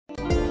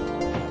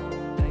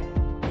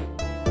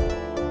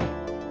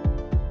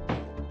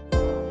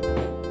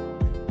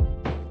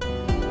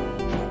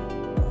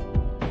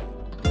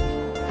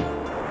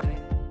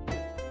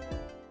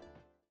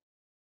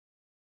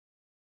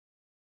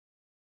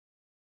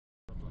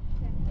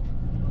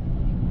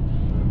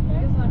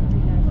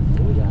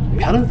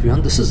Hello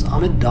everyone, this is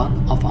Amit Dan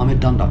of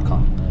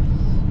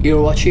AmitDan.com.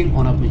 You're watching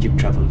one of my Jeep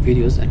travel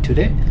videos, and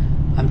today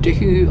I'm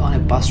taking you on a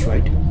bus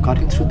ride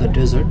cutting through the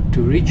desert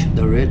to reach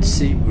the Red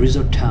Sea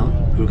resort town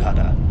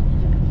Hurghada.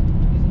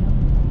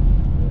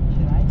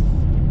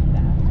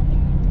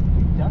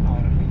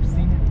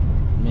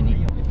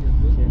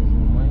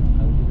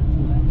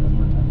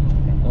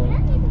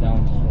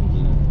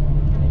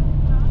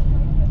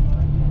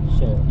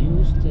 So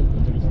you still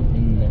interested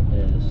in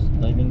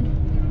diving?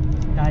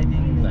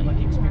 Diving, Like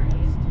like experience.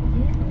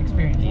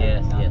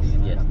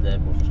 Yes, the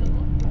professional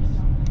one. Yes.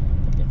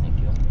 Okay, thank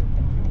you.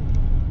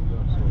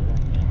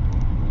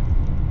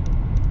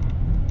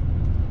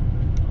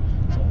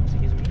 So,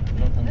 excuse me,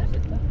 not under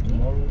Zeta.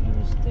 Tomorrow you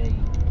will stay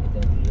with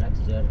the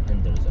Luxor and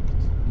the resort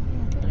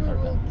in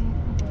Hurghada.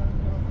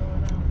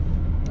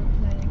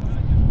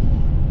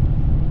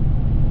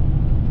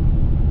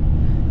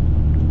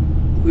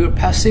 We were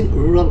passing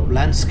rural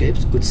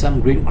landscapes with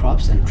some green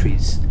crops and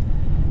trees.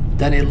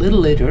 Then a little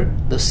later,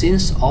 the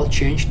scenes all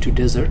changed to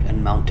desert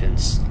and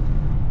mountains.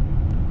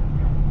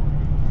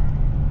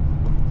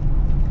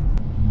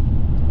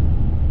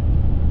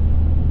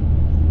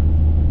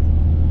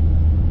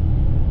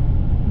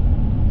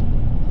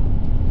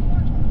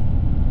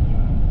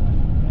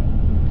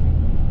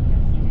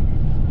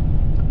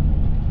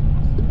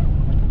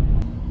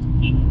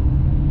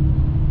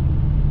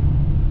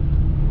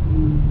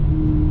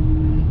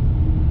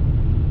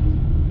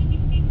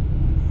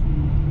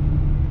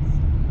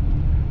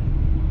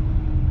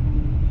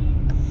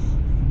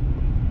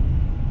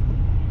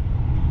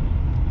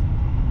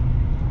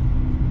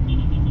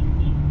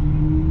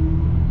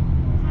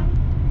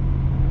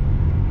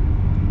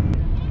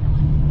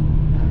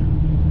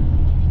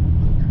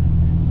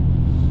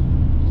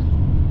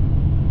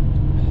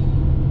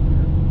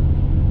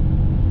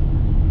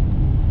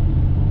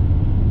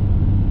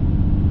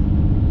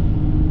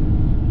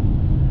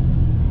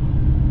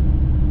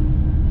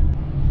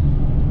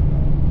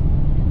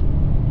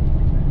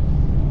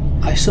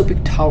 I saw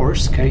big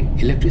towers carrying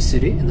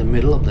electricity in the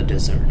middle of the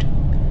desert.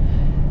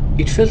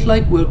 It felt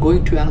like we were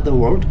going to another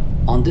world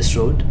on this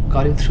road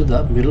cutting through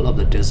the middle of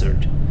the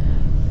desert.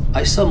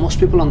 I saw most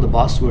people on the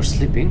bus were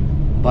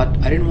sleeping, but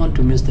I didn't want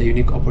to miss the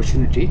unique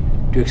opportunity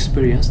to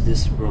experience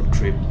this road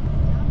trip.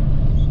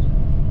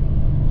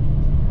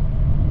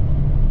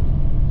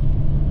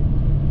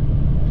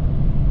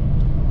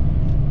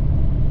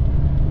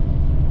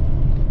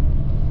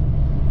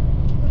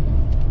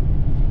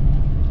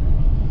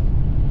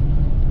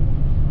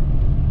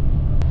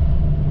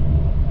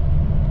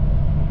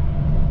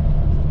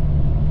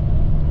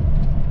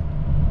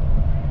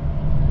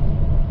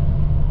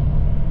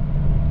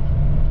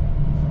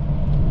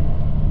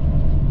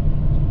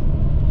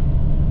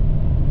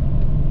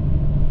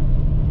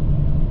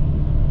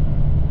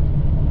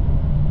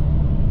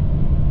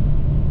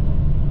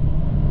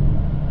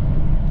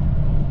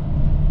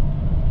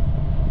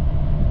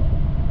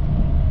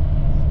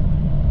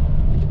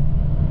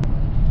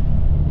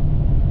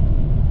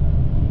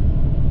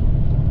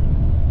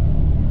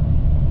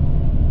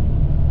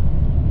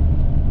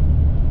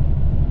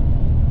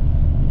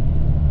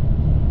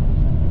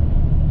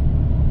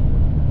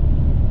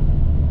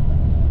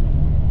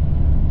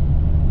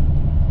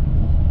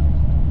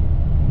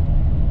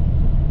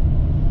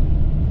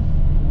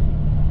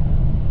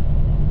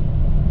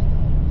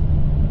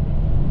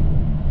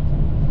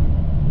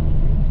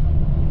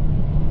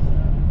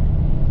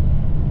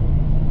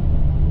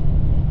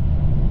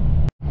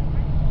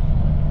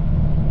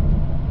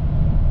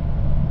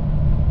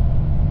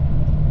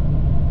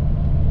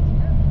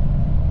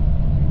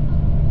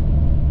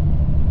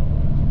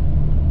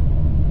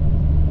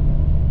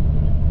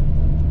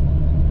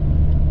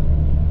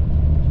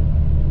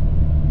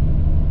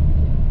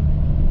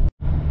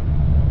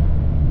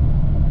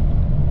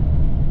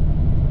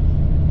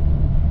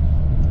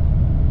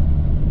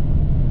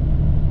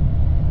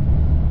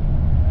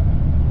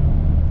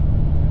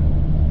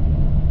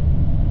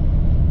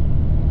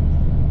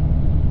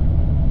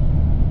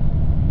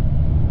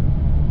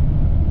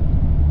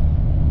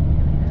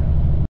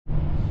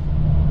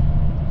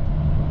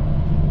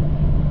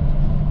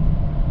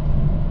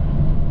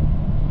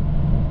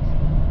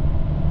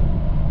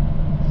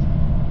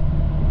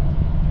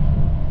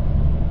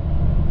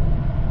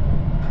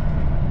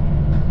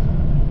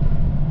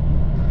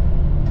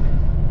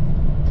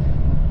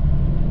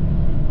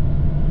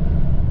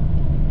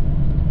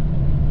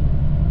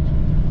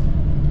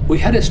 We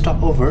had a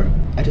stopover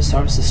at a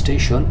service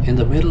station in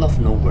the middle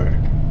of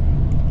nowhere.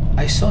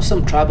 I saw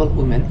some tribal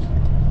women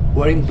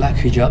wearing black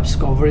hijabs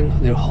covering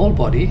their whole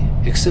body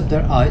except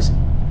their eyes,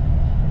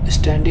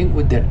 standing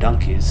with their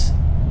donkeys.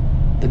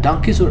 The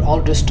donkeys were all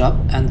dressed up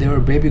and there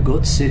were baby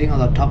goats sitting on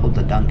the top of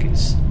the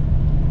donkeys.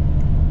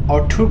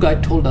 Our tour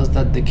guide told us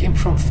that they came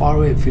from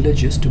faraway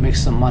villages to make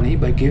some money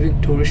by giving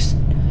tourists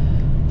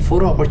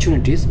photo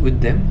opportunities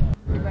with them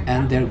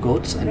and their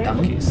goats and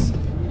donkeys.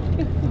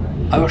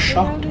 I was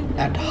shocked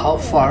at how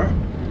far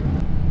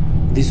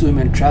these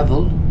women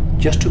travel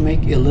just to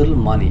make a little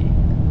money.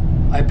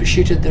 I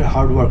appreciated their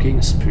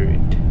hardworking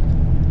spirit.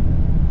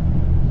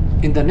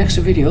 In the next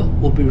video,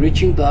 we'll be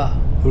reaching the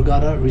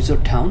Hurghada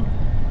resort town,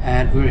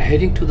 and we're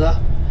heading to the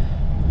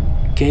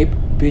Cape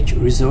Beach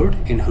Resort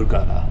in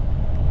Hurghada.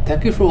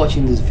 Thank you for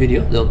watching this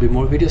video. There'll be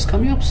more videos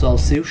coming up, so I'll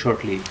see you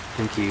shortly.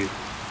 Thank you.